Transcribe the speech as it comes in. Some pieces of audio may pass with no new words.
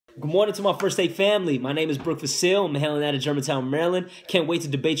Good morning to my First Take family. My name is Brooke Facile. I'm hailing out of Germantown, Maryland. Can't wait to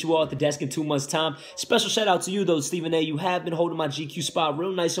debate you all at the desk in 2 months' time. Special shout out to you, though, Stephen A. You have been holding my GQ spot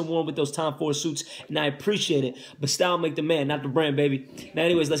real nice and warm with those Tom Ford suits, and I appreciate it. But style make the man, not the brand, baby. Now,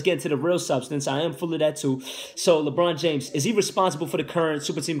 anyways, let's get into the real substance. I am full of that, too. So, LeBron James, is he responsible for the current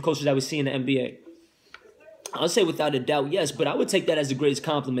super team culture that we see in the NBA? I'll say without a doubt, yes, but I would take that as the greatest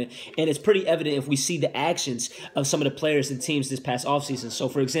compliment, and it's pretty evident if we see the actions of some of the players and teams this past offseason. So,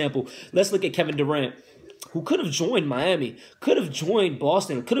 for example, let's look at Kevin Durant, who could have joined Miami, could have joined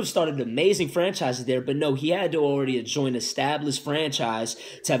Boston, could have started amazing franchises there, but no, he had to already join an established franchise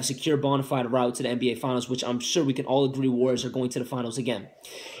to have a secure bona fide route to the NBA Finals, which I'm sure we can all agree Warriors are going to the Finals again.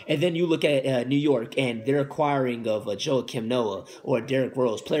 And then you look at New York, and they're acquiring of Joakim Noah or Derrick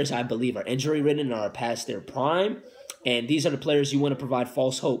Rose, players I believe are injury-ridden or are past their prime. And these are the players you want to provide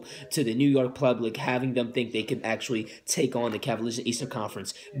false hope to the New York public, having them think they can actually take on the Cavaliers in the Eastern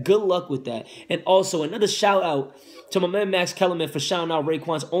Conference. Good luck with that. And also, another shout-out to my man Max Kellerman for shouting out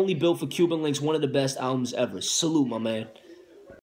Raekwon's Only Built for Cuban Links, one of the best albums ever. Salute, my man.